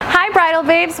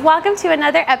Bridal Babes, welcome to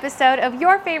another episode of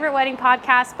your favorite wedding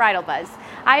podcast, Bridal Buzz.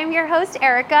 I am your host,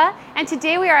 Erica, and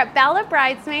today we are at Bella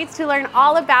Bridesmaids to learn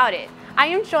all about it. I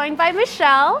am joined by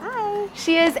Michelle. Hi.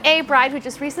 She is a bride who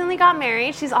just recently got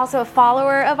married. She's also a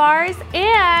follower of ours,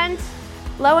 and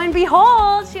lo and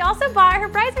behold, she also bought her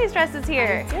bridesmaids dresses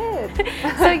here. I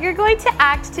did. So you're going to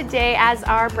act today as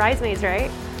our bridesmaids,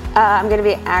 right? I'm going to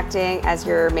be acting as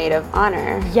your maid of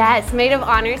honor. Yes, maid of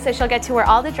honor. So she'll get to wear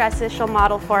all the dresses, she'll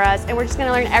model for us, and we're just going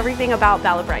to learn everything about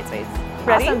Bella Bridesmaids.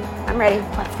 Ready? Awesome. I'm ready.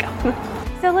 Let's go.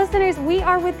 So listeners, we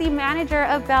are with the manager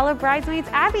of Bella Bridesmaids,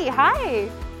 Abby. Hi.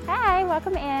 Hi,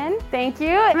 welcome in. Thank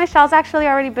you. Michelle's actually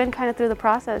already been kind of through the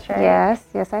process, right?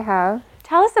 Yes, I have.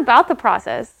 Tell us about the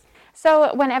process.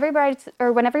 So when every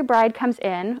bride comes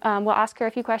in, we'll ask her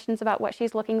a few questions about what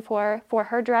she's looking for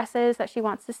her dresses that she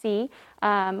wants to see.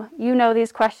 You know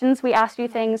these questions. We ask you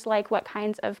things like what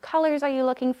kinds of colors are you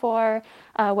looking for,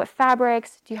 what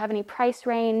fabrics, do you have any price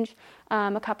range?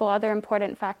 A couple other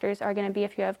important factors are going to be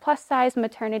if you have plus size,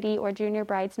 maternity, or junior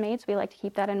bridesmaids. We like to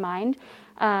keep that in mind.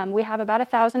 We have about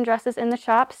 1,000 dresses in the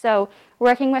shop, so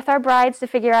working with our brides to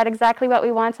figure out exactly what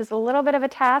we want is a little bit of a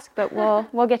task, but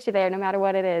we'll get you there no matter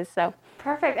what it is. So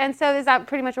perfect. And so is that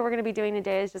pretty much what we're going to be doing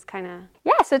today, is just kind of...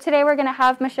 Yeah, so today we're going to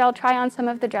have Michelle try on some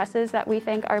of the dresses that we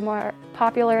think are more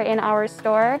popular in our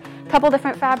store. A couple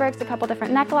different fabrics, a couple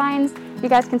different necklines. You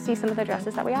guys can see some of the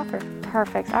dresses that we offer.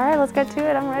 Perfect. All right, let's get to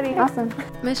it. I'm ready. Awesome.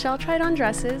 Michelle tried on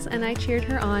dresses, and I cheered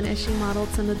her on as she modeled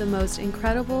some of the most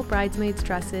incredible bridesmaids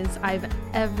dresses I've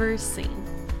ever seen.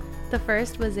 The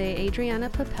first was a Adriana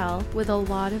Papel with a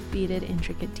lot of beaded,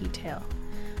 intricate detail.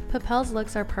 Papel's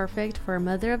looks are perfect for a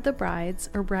mother of the brides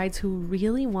or brides who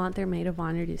really want their maid of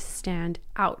honor to stand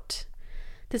out.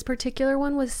 This particular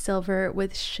one was silver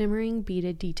with shimmering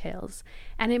beaded details,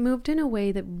 and it moved in a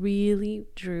way that really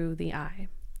drew the eye.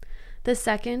 The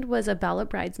second was a Bella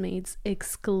Bridesmaids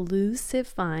exclusive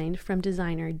find from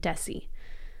designer Desi.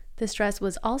 This dress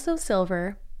was also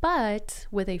silver, but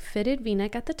with a fitted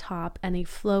v-neck at the top and a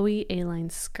flowy A-line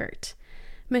skirt.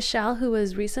 Michelle, who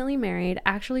was recently married,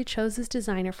 actually chose this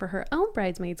designer for her own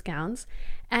bridesmaids gowns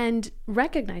and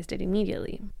recognized it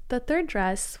immediately. The third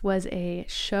dress was a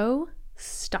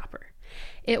showstopper.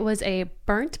 It was a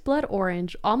burnt blood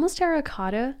orange, almost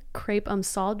terracotta crepe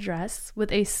amsal dress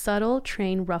with a subtle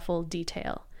train ruffle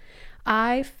detail.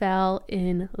 I fell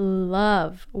in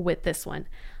love with this one.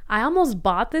 I almost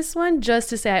bought this one just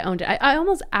to say I owned it. I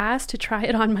almost asked to try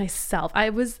it on myself.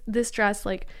 This dress,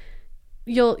 like,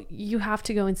 you have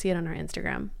to go and see it on our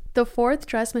Instagram. The fourth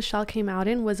dress Michelle came out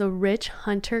in was a rich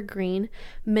hunter green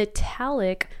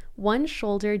metallic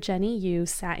one-shoulder Jenny Yu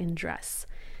satin dress.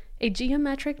 A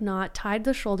geometric knot tied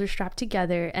the shoulder strap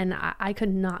together, and I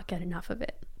could not get enough of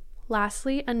it.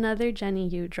 Lastly, another Jenny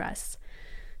Yu dress.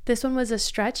 This one was a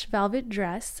stretch velvet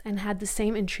dress and had the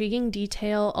same intriguing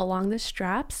detail along the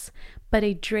straps, but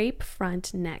a drape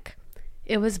front neck.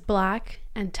 It was black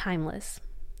and timeless.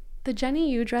 The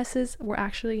Jenny Yu dresses were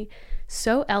actually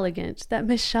so elegant that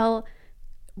Michelle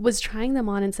was trying them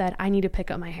on and said, I need to pick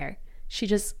up my hair. She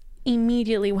just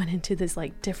immediately went into this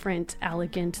like different,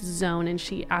 elegant zone, and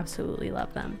she absolutely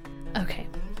loved them. Okay,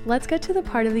 let's get to the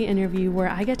part of the interview where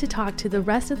I get to talk to the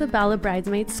rest of the Bella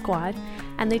Bridesmaids squad,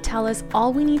 and they tell us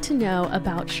all we need to know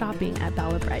about shopping at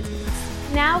Bella Bridesmaids.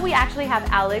 Now we actually have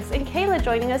Alex and Kayla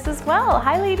joining us as well.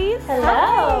 Hi, ladies. Hello.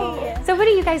 Hi. So what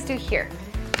do you guys do here?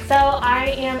 So I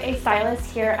am a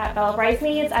stylist here at Bella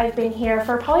Bridesmaids. I've been here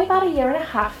for probably about 1.5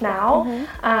 years now.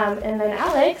 And then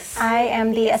Alex. I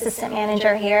am the assistant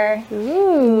manager here.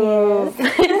 Ooh.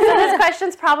 Yes. So this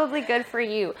question's probably good for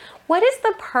you. What is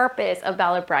the purpose of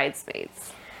Bella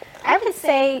Bridesmaids? I would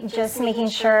say just making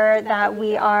sure that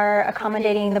we are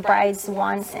accommodating the bride's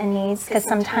wants and needs, because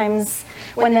sometimes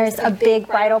when there's a big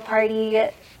bridal party,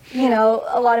 you know,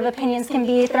 a lot of opinions can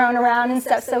be thrown around and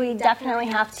stuff, so we definitely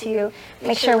have to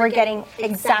make sure we're getting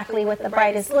exactly what the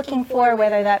bride is looking for,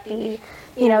 whether that be,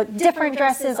 you know, different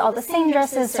dresses, all the same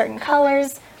dresses, certain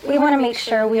colors. We want to make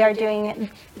sure we are doing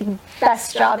the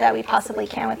best job that we possibly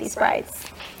can with these brides.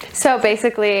 So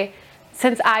basically,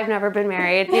 since I've never been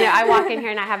married, you know, I walk in here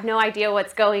and I have no idea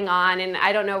what's going on and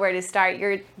I don't know where to start.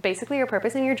 Your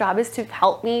purpose and your job is to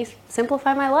help me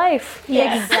simplify my life.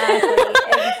 Yeah.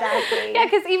 Exactly. Yeah,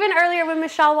 because even earlier when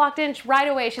Michelle walked in, right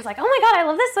away she's like, oh my God, I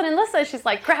love this one and this one. She's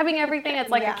like grabbing everything. It's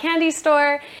like a candy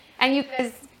store. And you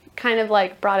guys kind of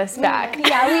like brought us back.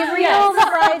 Yeah, we reeled the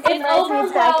brides and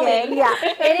bridesmaids back in. overwhelming. Yeah,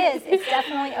 it is. It's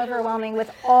definitely overwhelming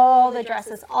with all the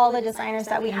dresses, all the designers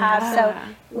that we have. So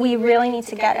we really need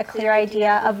to get a clear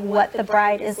idea of what the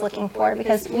bride is looking for,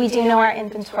 because we do know our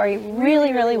inventory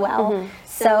really, really well.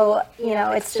 So, you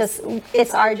know,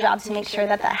 it's our job to make sure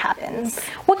that that happens.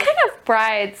 What kind of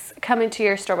brides come into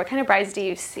your store? What kind of brides do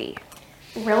you see?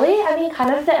 Really, I mean,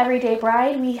 kind of the everyday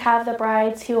bride. We have the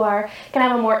brides who can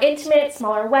have a more intimate,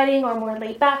 smaller wedding or more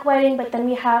laid back wedding, but then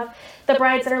we have the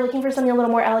brides that are looking for something a little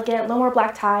more elegant, a little more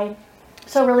black tie.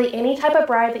 So really, any type of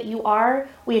bride that you are,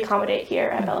 we accommodate here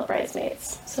at Bella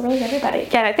Bridesmaids. So really, everybody.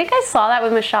 Yeah, I think I saw that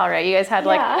with Michelle, right? You guys had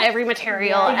like Yeah. every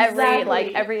material,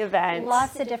 Exactly. every event.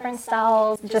 Lots of different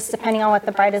styles, just depending on what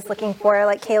the bride is looking for.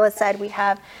 Like Kayla said, we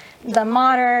have the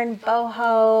modern,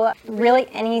 boho, really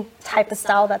any type of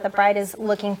style that the bride is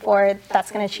looking for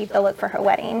that's going to achieve the look for her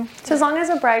wedding. So as long as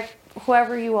a bride,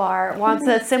 whoever you are, wants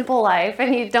a simple life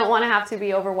and you don't want to have to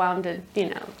be overwhelmed and, you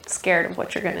know, scared of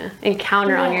what you're going to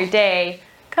encounter on your day,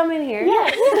 come in here.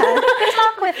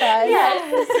 Talk with us.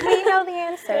 Yes. We know the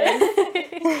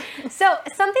answers. So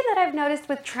something that I've noticed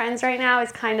with trends right now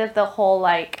is kind of the whole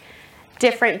like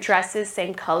different dresses,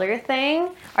 same color thing.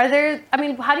 How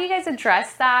do you guys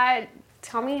address that?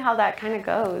 Tell me how that kind of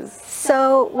goes.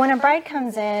 So when a bride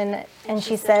comes in and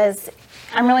she says,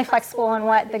 I'm really flexible on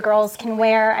what the girls can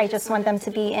wear, I just want them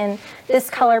to be in this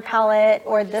color palette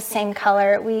or this same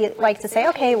color, we like to say,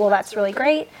 okay, well, that's really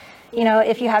great. You know,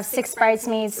 if you have 6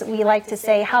 bridesmaids, we like to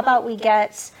say, how about we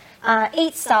get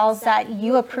 8 styles that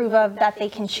you approve of that they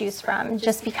can choose from,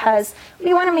 just because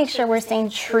we want to make sure we're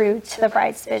staying true to the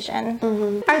bride's vision.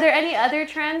 Are there any other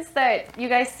trends that you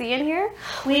guys see in here?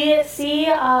 We see,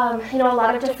 a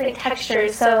lot of different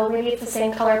textures. So maybe it's the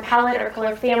same color palette or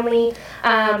color family,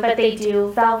 but they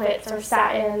do velvets or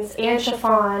satins and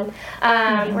chiffon.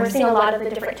 We're seeing a lot of the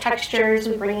different textures.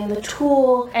 We bring in the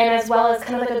tulle, and as well as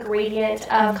kind of like a gradient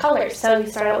of colors. So you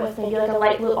start out with maybe like a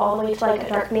light blue all the way to like a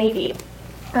dark navy.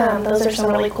 Those are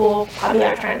some really cool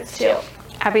popular trends too.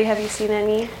 Abby, have you seen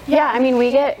any? Yeah, I mean,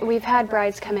 we've had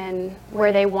brides come in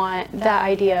where they want that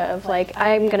idea of like,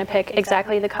 I'm gonna pick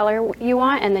exactly the color you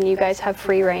want, and then you guys have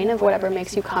free reign of whatever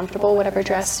makes you comfortable, whatever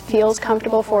dress feels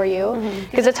comfortable for you.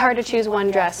 Because it's hard to choose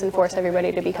one dress and force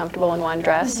everybody to be comfortable in one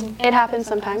dress. It happens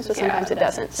sometimes, but sometimes it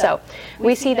doesn't. So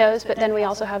we see those, but then we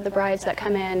also have the brides that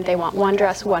come in, they want one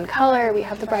dress, one color. We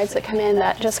have the brides that come in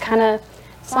that just kind of,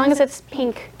 as long as it's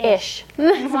pink-ish,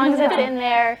 as long as it's in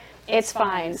there, it's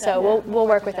fine. So we'll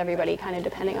work with everybody kind of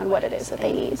depending on what it is that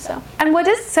they need. So. And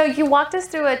so you walked us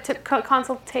through a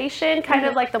consultation, kind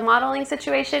of like the modeling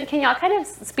situation. Can y'all kind of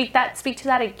speak to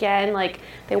that again? Like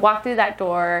they walk through that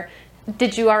door.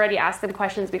 Did you already ask them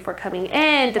questions before coming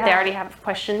in? Did they already have a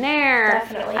questionnaire?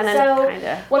 Definitely. And then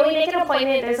So when we make an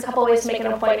appointment, there's a couple ways to make an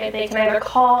appointment. They can either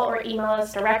call or email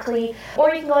us directly,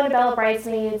 or you can go into Bella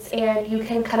Bridesmaids and you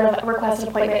can kind of request an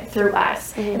appointment through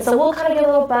us. And so we'll kind of get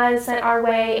a little buzz sent our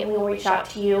way and we will reach out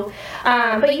to you.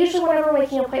 But usually whenever we're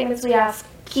making appointments, we ask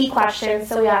key questions.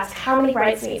 So we ask, how many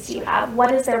bridesmaids do you have?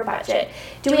 What is their budget?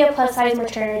 Do we have plus size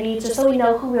maternity? Just so we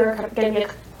know who we're going to be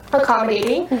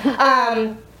accommodating.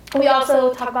 We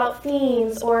also talk about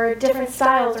themes or different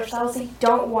styles or styles they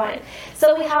don't want.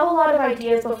 So we have a lot of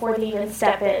ideas before they even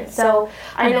step in. So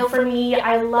I know for me,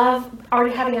 I love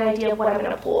already having an idea of what I'm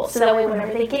going to pull. So that way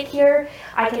whenever they get here,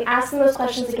 I can ask them those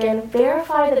questions again,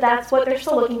 verify that that's what they're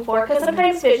still looking for, because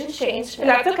sometimes visions change, and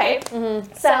that's okay.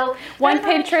 So one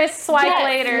Pinterest swipe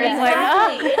later, it's like,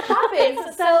 exactly. It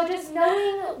happens. So just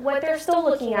knowing what they're still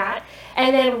looking at,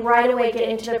 and then right away get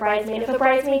into the bridesmaid. If a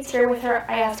bridesmaid's here with her,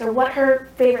 I ask her what her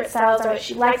favorite styles are that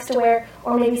she likes to wear,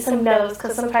 or maybe some no's,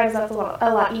 because sometimes that's a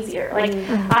lot easier. Like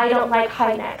I don't like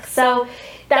high necks, so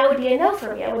that would be a no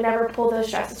for me. I would never pull those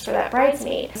dresses for that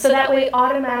bridesmaid. So that way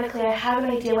automatically I have an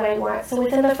idea what I want. So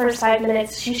within the first 5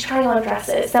 minutes she's trying on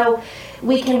dresses. So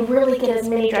we can really get as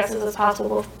many dresses as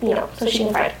possible, so she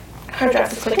can find her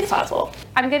dress as quick as possible.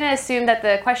 I'm going to assume that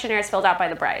the questionnaire is filled out by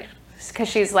the bride. Because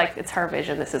she's like, it's her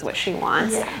vision, this is what she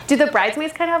wants. Yeah. Do the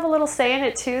bridesmaids kind of have a little say in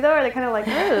it too, though? Or are they kind of like,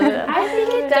 ugh? I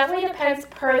think it definitely depends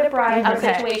per the bride or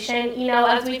Okay. situation.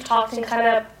 As we've talked and kind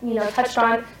of, touched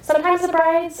on, sometimes the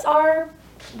brides are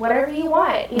whatever you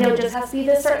want. Just has to be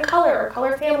this certain color or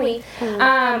color family.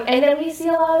 And then we see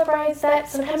a lot of brides that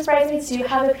sometimes bridesmaids do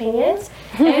have opinions,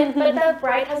 but the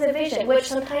bride has a vision, which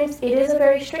sometimes it is a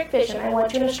very strict vision. I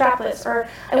want you in a strapless, or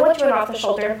I want you in off the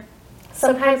shoulder.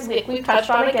 Sometimes we've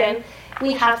touched on again,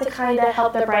 we have to kind of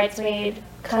help the bridesmaid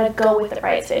kind of go with the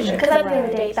bride's vision, because at the end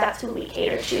of the day, that's who we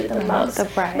cater to the most. The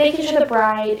bride. Making sure the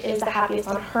bride is the happiest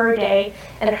on her day,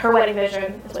 and her wedding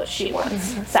vision is what she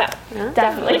wants. So,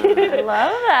 definitely. I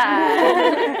love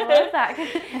that. I love that.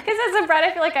 Because as a bride,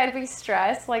 I feel like I'd be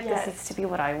stressed. Like, this is to be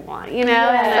what I want, you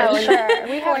know? Oh,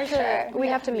 sure. We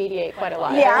have to mediate quite a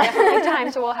lot. Yeah. Definitely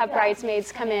times we'll have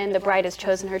bridesmaids come in. The bride has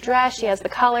chosen her dress. She has the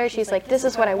color. She's like, this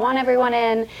is what I want everyone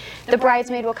in. The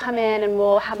bridesmaid will come in and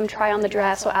we'll have them try on the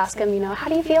dress. We'll ask them, you know, how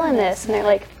do you feel in this? And they're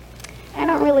like, I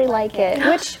don't really like it,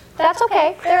 which that's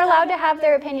okay. They're allowed to have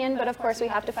their opinion, but of course we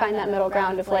have to find that middle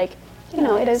ground of like, you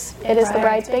know, it is the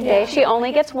bride's big day. She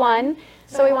only gets one.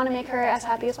 So we want to make her as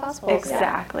happy as possible.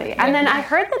 Exactly. And then I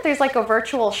heard that there's like a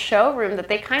virtual showroom that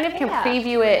they kind of can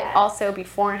preview it also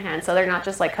beforehand, so they're not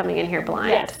just like coming in here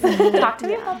blind. Talk to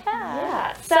me about that.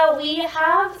 Yeah. So we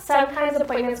have sometimes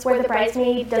appointments where the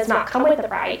bridesmaid does not come with the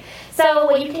bride. So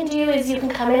what you can do is you can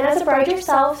come in as a bride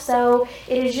yourself. So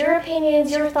it is your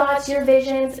opinions, your thoughts, your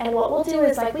visions, and what we'll do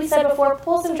is, like we said before,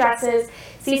 pull some dresses,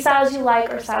 see styles you like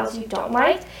or styles you don't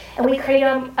like, and we create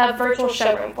a virtual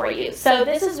showroom for you. So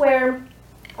this is where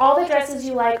all the dresses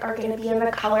you like are going to be in the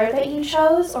color that you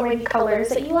chose, or maybe colors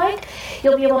that you like.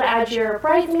 You'll be able to add your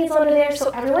bridesmaids onto there,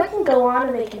 so everyone can go on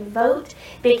and they can vote.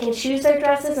 They can choose their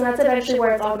dresses, and that's eventually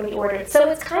where it's all going to be ordered. So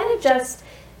it's kind of just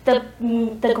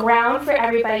the ground for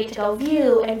everybody to go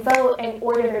view and vote and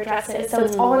order their dresses. So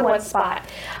it's all in one spot.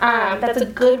 That's a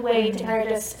good way to kind of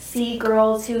just see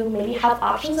girls who maybe have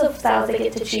options of styles they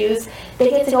get to choose. They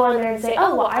get to go on there and say,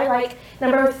 oh, well, I like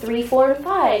number 3, 4, and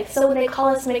 5. So when they call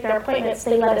us to make their appointments,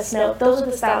 they let us know those are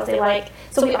the styles they like.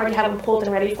 So we already have them pulled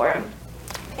and ready for them.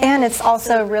 And it's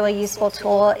also a really useful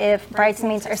tool if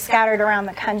bridesmaids are scattered around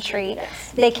the country.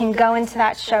 They can go into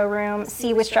that showroom,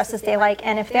 see which dresses they like,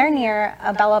 and if they're near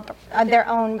their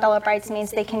own Bella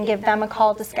bridesmaids, they can give them a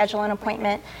call to schedule an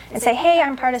appointment and say, hey,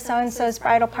 I'm part of so-and-so's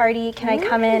bridal party. Can I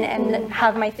come in and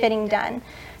have my fitting done?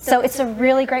 So it's a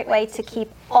really great way to keep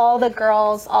all the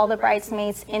girls, all the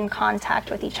bridesmaids in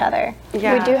contact with each other.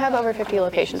 Yeah. We do have over 50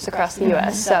 locations across the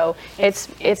U.S., so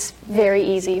it's very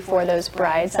easy for those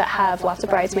brides that have lots of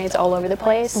bridesmaids all over the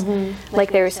place.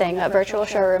 Like they were saying, that virtual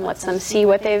showroom lets them see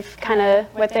what they've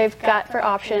got for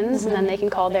options, and then they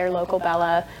can call their local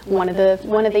Bella, one of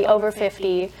the over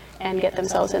 50, and get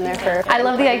themselves in there for. I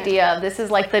love the idea. This is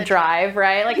like the drive,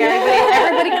 right? Like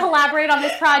everybody collaborate on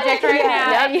this project right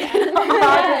now. And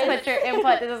I'll just put your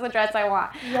input. This is the dress I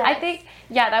want. Yes. I think,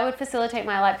 that would facilitate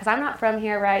my life because I'm not from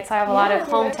here, right? So I have a lot of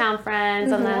hometown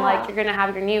friends, and then like you're gonna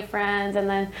have your new friends, and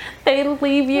then they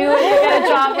leave you and you get a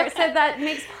job. So that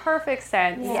makes perfect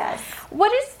sense. Yes.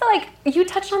 What is you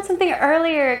touched on something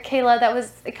earlier, Kayla, that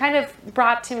was kind of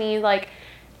brought to me like.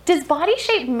 Does body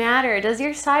shape matter? Does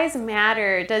your size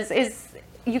matter?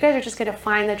 You guys are just going to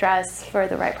find the dress for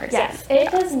the right person? Yes,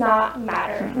 it does not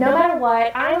matter. No matter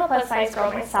what, I'm a plus size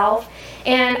girl myself,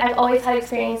 and I've always had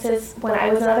experiences when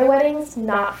I was in other weddings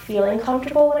not feeling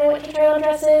comfortable when I went to try on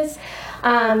dresses.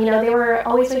 They were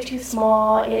always way too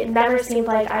small. It never seemed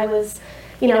like I was,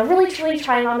 really truly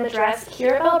trying on the dress.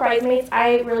 Here at Bella Bridesmaids,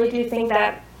 I really do think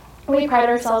that we pride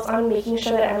ourselves on making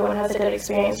sure that everyone has a good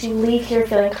experience. You leave here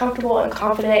feeling comfortable and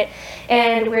confident,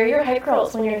 and we're your hype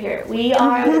girls when you're here. We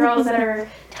are the girls that are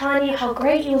telling you how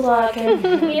great you look, and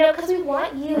because we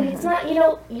want you. It's not,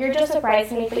 you're just a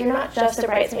bridesmaid, but you're not just a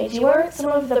bridesmaid. You are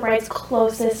some of the bride's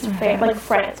closest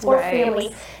friends or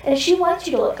family, and she wants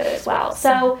you to look good as well.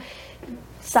 So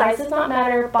size does not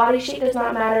matter, body shape does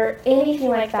not matter, anything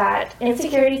like that.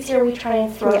 Insecurities here, we try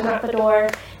and throw them out the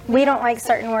door. We don't like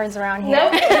certain words around here.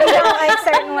 Nope. We don't like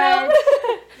certain words.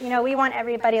 We want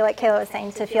everybody, like Kayla was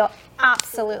saying, to feel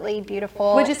absolutely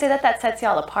beautiful. Would you say that sets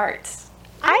y'all apart?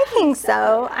 I think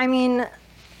so. I mean,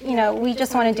 we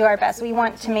just want to do our best. We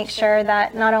want to make sure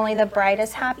that not only the bride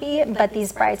is happy, but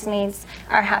these bridesmaids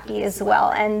are happy as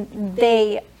well. And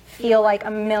they feel like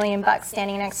 $1 million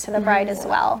standing next to the bride as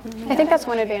well. I think that's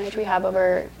one advantage we have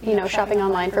over, shopping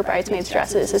online for bridesmaids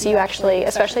dresses is you actually,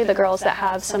 especially the girls that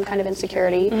have some kind of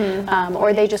insecurity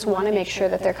or they just want to make sure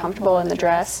that they're comfortable in the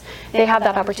dress, they have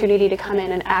that opportunity to come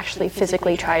in and actually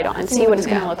physically try it on, see what it's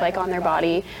going to look like on their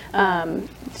body.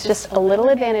 It's just a little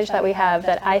advantage that we have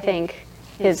that I think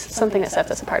is something that sets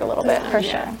us apart a little bit, for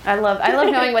sure. I love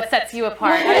knowing what sets you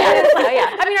apart.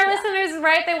 I mean, our listeners,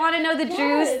 right? They want to know the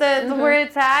juice, the where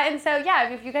it's at, and so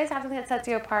if you guys have something that sets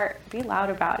you apart, be loud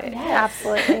about it. Yes.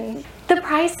 Absolutely. The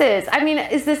prices. I mean,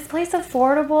 is this place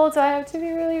affordable? Do I have to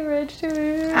be really rich to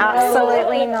be?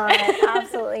 Absolutely not.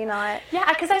 Absolutely not. Yeah,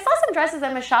 because I saw some dresses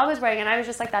that Michelle was wearing, and I was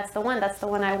just like, that's the one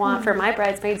I want for my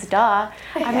bridesmaids, duh.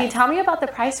 I mean, tell me about the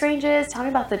price ranges. Tell me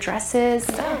about the dresses.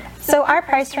 So our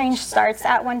price range starts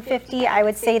at $150. I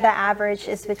would say the average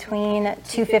is between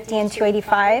 $250 and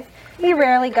 $285. We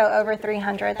rarely go over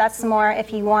 $300. That's more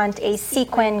if you want a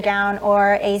sequin gown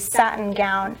or a satin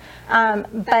gown.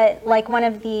 But like one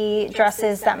of the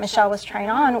dresses that Michelle was trying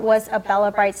on was a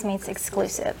Bella Bridesmaids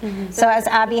exclusive. So as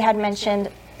Abby had mentioned,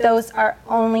 those are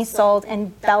only sold in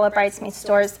Bella Bridesmaids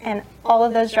stores, and all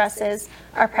of those dresses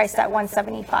are priced at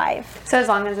 $175. So as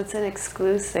long as it's an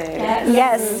exclusive.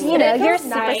 Yes, you know, you're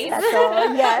super nice.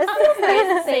 special. Yes. Nice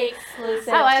to say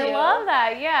exclusive. Oh, I too. love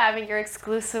that. Yeah, I mean, you're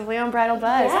exclusively on Bridal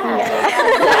Buzz.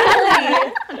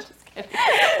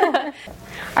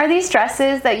 Are these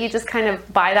dresses that you just kind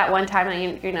of buy that one time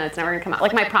and you know it's never gonna come out?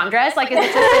 Like my prom dress? Like, is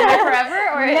it just in there forever?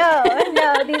 Or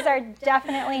No, these are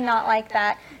definitely not like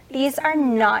that. These are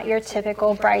not your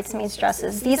typical bridesmaids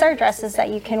dresses. These are dresses that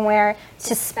you can wear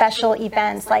to special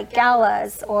events like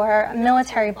galas or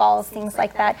military balls, things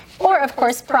like that. Or of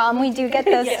course prom, we do get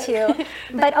those too.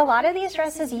 But a lot of these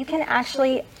dresses you can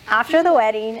actually, after the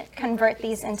wedding, convert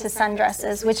these into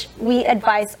sundresses, which we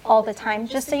advise all the time,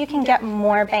 just so you can get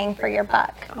more bang for your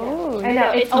buck. Oh, I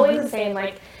know, it's always the same,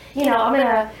 like, you know, I'm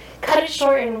gonna cut it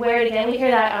short and wear it again. We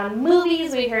hear that on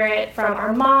movies, we hear it from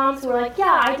our moms who are like,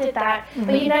 yeah, I did that.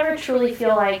 But you never truly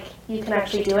feel like you can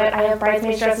actually do it. I have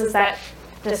bridesmaid dresses that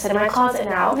just sit in my closet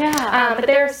now. Yeah. But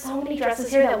there are so many dresses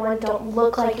here that one don't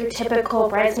look like your typical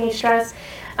bridesmaid dress.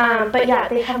 But yeah,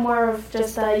 they have more of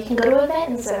just, you can go to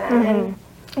events and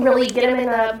really get them in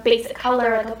a basic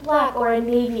color like a black or a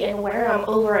navy and wear them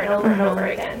over and over and over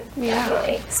again.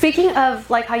 Definitely. Speaking of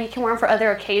like how you can wear them for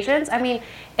other occasions, I mean,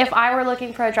 if I were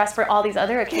looking for a dress for all these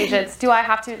other occasions, do I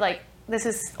have to like, this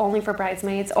is only for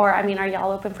bridesmaids, or I mean, are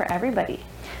y'all open for everybody?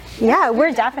 Yeah,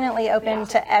 we're definitely open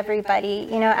to everybody.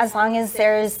 You know, as long as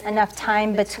there's enough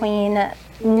time between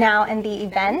now and the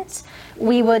event,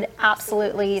 we would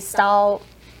absolutely style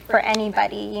for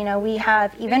anybody. You know, we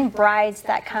have even brides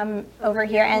that come over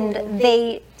here and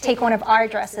they take one of our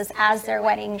dresses as their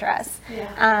wedding dress.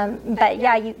 But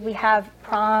yeah, we have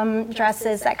prom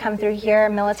dresses that come through here,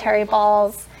 military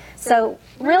balls. So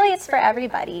really it's for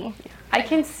everybody. I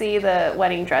can see the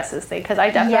wedding dresses thing because I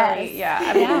definitely,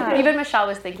 I mean, even Michelle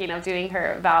was thinking of doing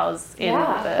her vows in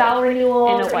the vow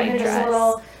renewal, in a white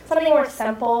dress. Something more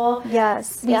simple.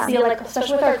 Yes. We see, like,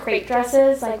 especially with our crepe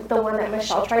dresses, like the one that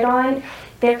Michelle tried on,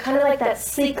 they're kind of like that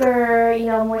sleeker, you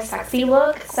know, more sexy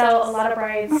look. So a lot of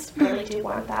brides really do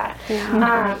want that.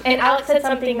 And Alex said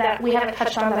something that we haven't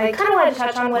touched on that I kind of wanted to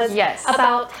touch on was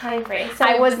about time frame. So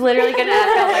I was literally going to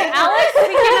ask, I was like, Alex,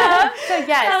 speaking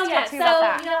of, talk to me about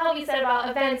that. You know how we said about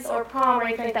events or prom or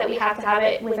anything like that, we have to have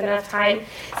it within enough time.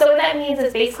 So what that means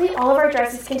is basically all of our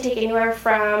dresses can take anywhere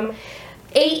from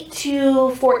 8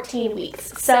 to 14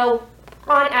 weeks. So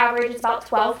on average, it's about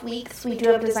 12 weeks. We do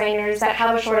have designers that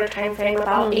have a shorter time frame,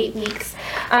 about 8 weeks.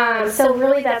 So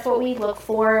really that's what we look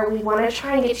for. We want to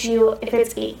try and get you, if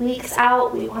it's 8 weeks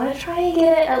out, we want to try and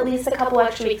get it at least a couple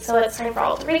extra weeks. So it's time for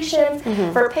alterations,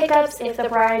 for pickups. If the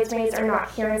bridesmaids are not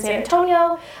here in San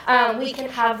Antonio, we can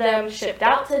have them shipped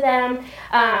out to them.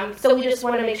 So we just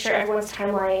want to make sure everyone's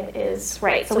timeline is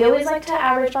right. So we always like to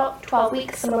average about 12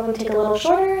 weeks. Some of them take a little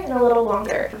shorter and a little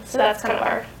longer. So that's kind of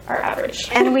our average.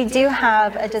 And we do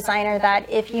have a designer that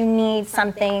if you need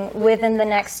something within the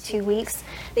next 2 weeks,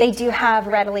 they do have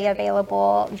readily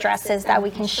available dresses that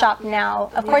we can shop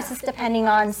now. Of course, it's depending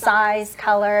on size,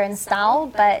 color, and style,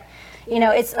 but you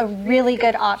know, it's a really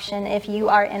good option if you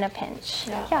are in a pinch.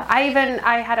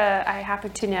 I happen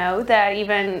to know that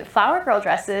even Flower Girl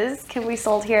dresses can be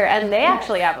sold here, and they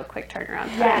actually have a quick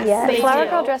turnaround time. The Flower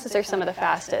Girl dresses are some of the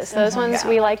fastest. Those ones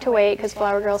we like to wait because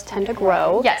Flower Girls tend to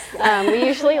grow. Yes. We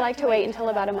usually like to wait until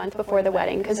about a month before the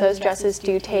wedding because those dresses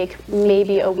do take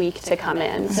maybe a week to come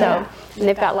in. So and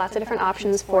they've got lots of different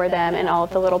options for them, and all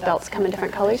of the little belts come in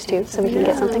different colors too, so we can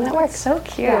get something that works. So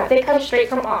cute. Yeah, they come straight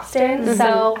from Austin,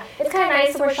 so it's kind of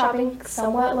nice. We're shopping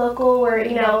somewhat local, where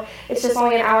you know it's just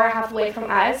only an hour and a half away from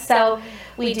us. So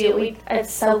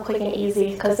it's so quick and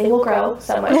easy because they will grow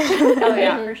so much. Oh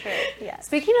yeah, for sure. Yeah.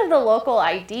 Speaking of the local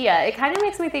idea, it kind of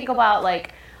makes me think about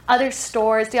like other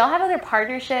stores. Do y'all have other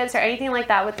partnerships or anything like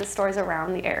that with the stores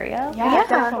around the area? Yeah,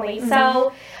 definitely.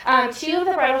 So 2 of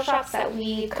the bridal shops that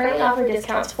we currently offer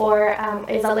discounts for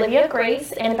is Olivia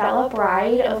Grace and Bella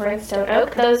Bride over in Stone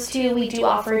Oak. Those 2, we do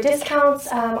offer discounts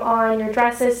on your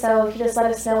dresses. So if you just let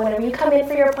us know whenever you come in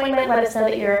for your appointment, let us know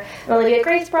that you're an Olivia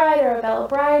Grace bride or a Bella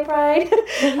bride,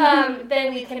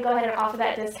 then we can go ahead and offer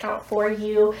that discount for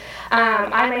you.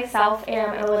 I myself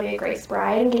am an Olivia Grace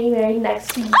bride. I'm getting married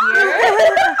next year.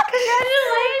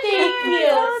 Congratulations! Thank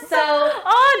you. So,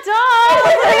 oh,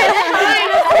 dog!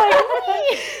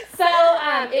 so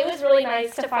it was really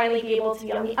nice to finally be able to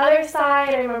be on the other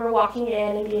side. I remember walking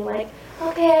in and being like,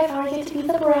 okay, I finally get to be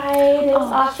the bride. It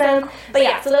was awesome. But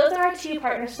yeah, so those are our 2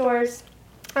 partner stores.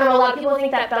 A lot of people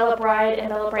think that Bella Bride and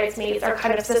Bella Bridesmaids are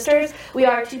kind of sisters. We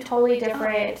are 2 totally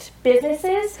different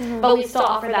businesses, but we still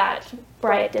offer that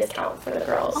bride discount for the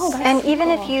girls. And even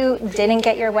if you didn't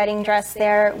get your wedding dress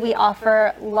there, we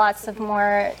offer lots of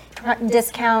more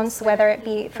discounts, whether it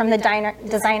be from the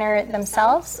designer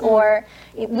themselves, or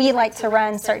we like to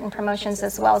run certain promotions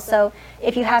as well. So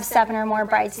if you have 7 or more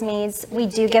bridesmaids, we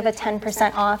do give a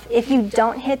 10% off. If you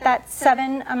don't hit that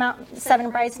 7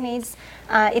 bridesmaids,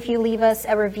 if you leave us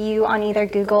a review on either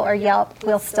Google or Yelp,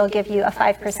 we'll still give you a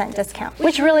 5% discount,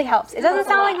 which really helps. It doesn't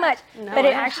sound like much, but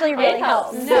it actually really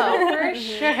helps. No, for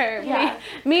sure. Yeah.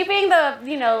 Me being the,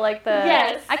 like the,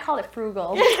 Yes. I call it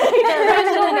frugal. The person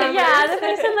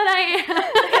that I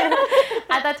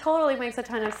am. That totally makes a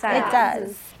ton of sense. It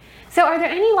does. So are there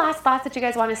any last thoughts that you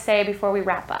guys want to say before we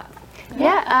wrap up?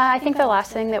 Yeah, I think the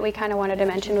last thing that we kind of wanted to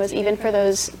mention was even for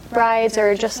those brides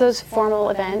or just those formal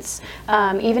events,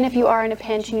 even if you are in a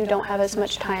pinch and you don't have as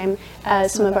much time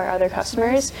as some of our other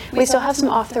customers, we still have some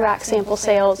off-the-rack sample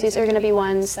sales. These are going to be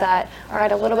ones that are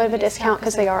at a little bit of a discount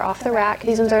because they are off the rack.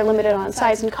 These ones are limited on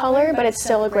size and color, but it's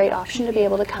still a great option to be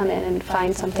able to come in and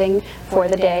find something for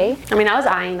the day. I mean, I was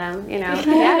eyeing them,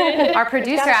 Yeah. Our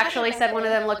producer actually said one of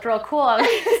them looked real cool.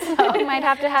 So We might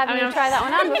have to have you try that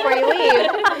one on before you leave.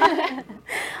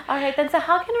 all right, then, so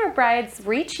how can our brides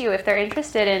reach you if they're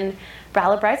interested in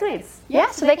Bella Bridesmaids?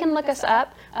 Yeah, so they can look us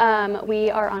up. We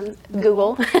are on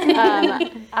Google.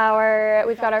 We've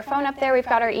got our phone up there. We've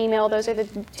got our email. Those are the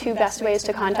 2 best ways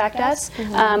to contact us.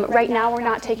 Right now, we're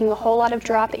not taking a whole lot of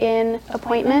drop-in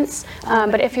appointments,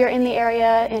 but if you're in the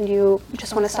area and you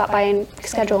just want to stop by and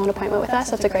schedule an appointment with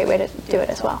us, that's a great way to do it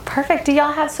as well. Perfect. Do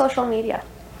y'all have social media?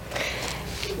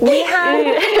 We have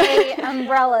a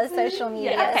umbrella social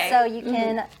media, Okay. so you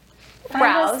can find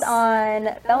Browse. us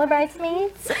on Bella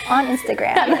Bridesmaids on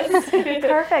Instagram.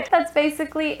 Perfect. That's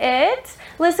basically it.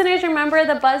 Listeners, remember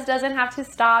the buzz doesn't have to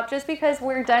stop. Just because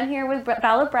we're done here with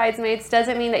Bella Bridesmaids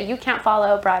doesn't mean that you can't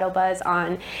follow Bridal Buzz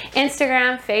on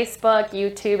Instagram, Facebook,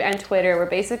 YouTube, and Twitter. We're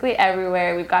basically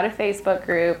everywhere. We've got a Facebook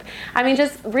group. I mean,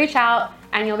 just reach out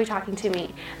and you'll be talking to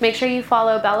me. Make sure you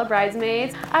follow Bella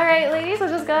Bridesmaids. All right, ladies, we'll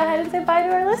just go ahead and say bye to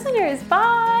our listeners.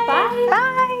 Bye. Bye.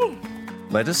 Bye.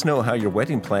 Let us know how your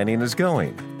wedding planning is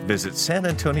going. Visit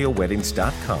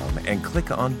sanantonioweddings.com and click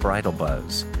on Bridal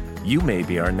Buzz. You may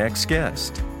be our next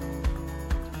guest.